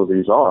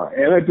possibilities are.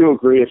 And I do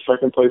agree, a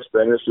second place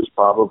finish is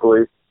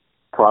probably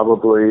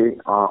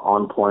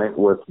on point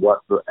with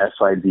what the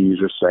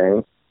SIDs are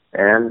saying,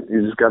 and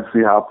you just got to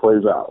see how it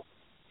plays out.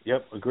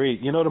 Yep,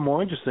 agreed. The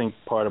more interesting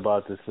part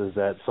about this is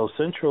that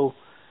Central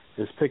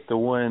has picked to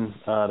win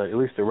at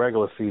least the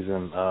regular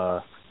season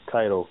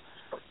title,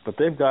 but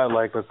they've got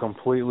they're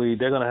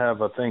going to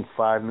have, I think,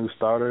 5 new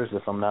starters,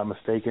 if I'm not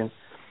mistaken.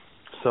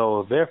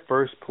 So their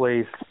first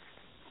place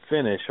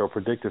finish or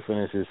predicted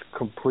finish is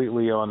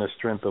completely on the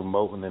strength of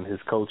Moten and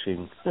his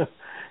coaching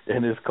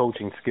and his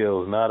coaching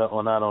skills, not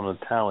on the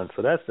talent.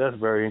 So that's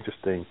very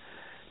interesting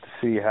to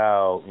see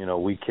how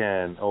we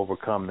can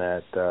overcome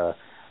that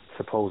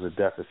supposed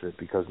deficit,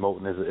 because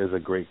Moten is a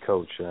great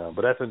coach.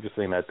 But that's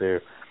interesting that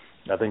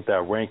I think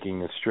that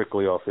ranking is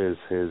strictly off his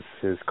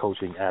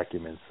coaching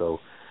acumen. So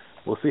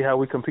we'll see how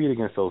we compete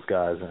against those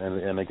guys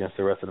and against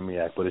the rest of the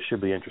MEAC. But it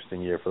should be an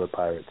interesting year for the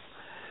Pirates.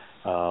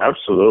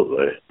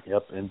 Absolutely.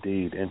 Yep,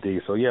 indeed.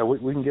 So, yeah,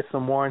 we can get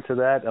some more into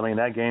that.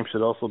 That game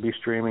should also be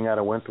streaming out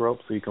of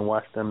Winthrop, so you can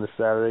watch them this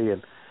Saturday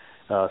and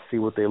see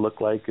what they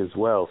look like as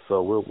well.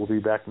 So we'll be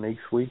back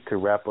next week to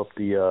wrap up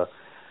the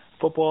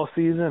football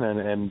season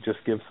and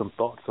just give some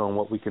thoughts on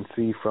what we can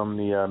see from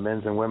the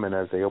men's and women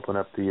as they open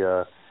up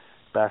the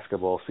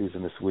basketball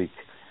season this week.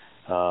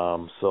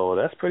 So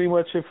that's pretty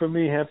much it for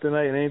me,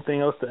 Hamptonite. Anything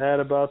else to add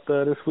about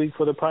this week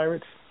for the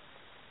Pirates?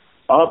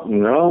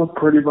 No,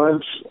 pretty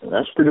much.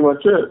 That's pretty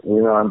much it.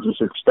 I'm just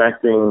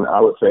expecting, I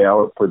would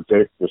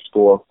predict the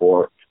score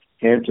for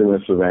Hampton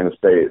and Savannah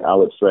State. I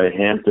would say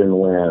Hampton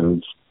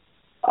wins.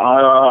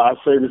 I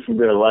say this is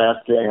their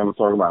last game. I'm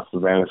talking about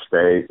Savannah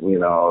State.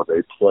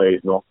 They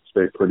played Norfolk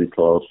State pretty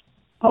close.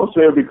 I would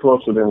say it'll be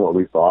closer than what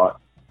we thought.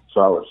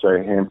 So I would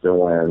say Hampton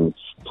wins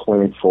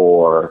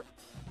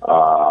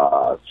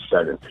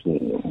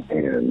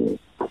 24-17.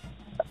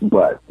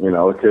 But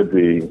it could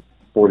be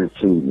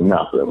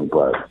 42-0,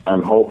 but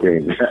I'm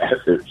hoping that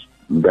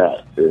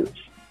it's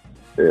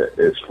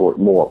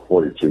more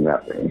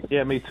 42-0.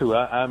 Yeah, me too.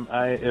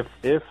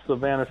 If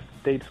Savannah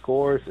State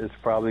scores, it's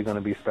probably going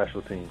to be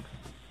special teams.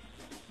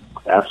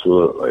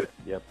 Absolutely.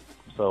 Yep.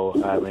 So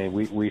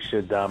we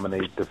should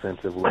dominate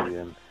defensively,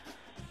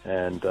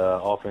 and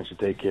offense should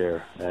take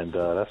care, and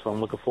that's what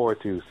I'm looking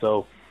forward to.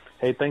 So,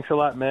 hey, thanks a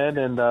lot, man,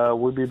 and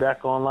we'll be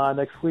back online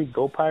next week.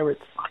 Go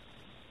Pirates.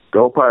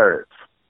 Go Pirates.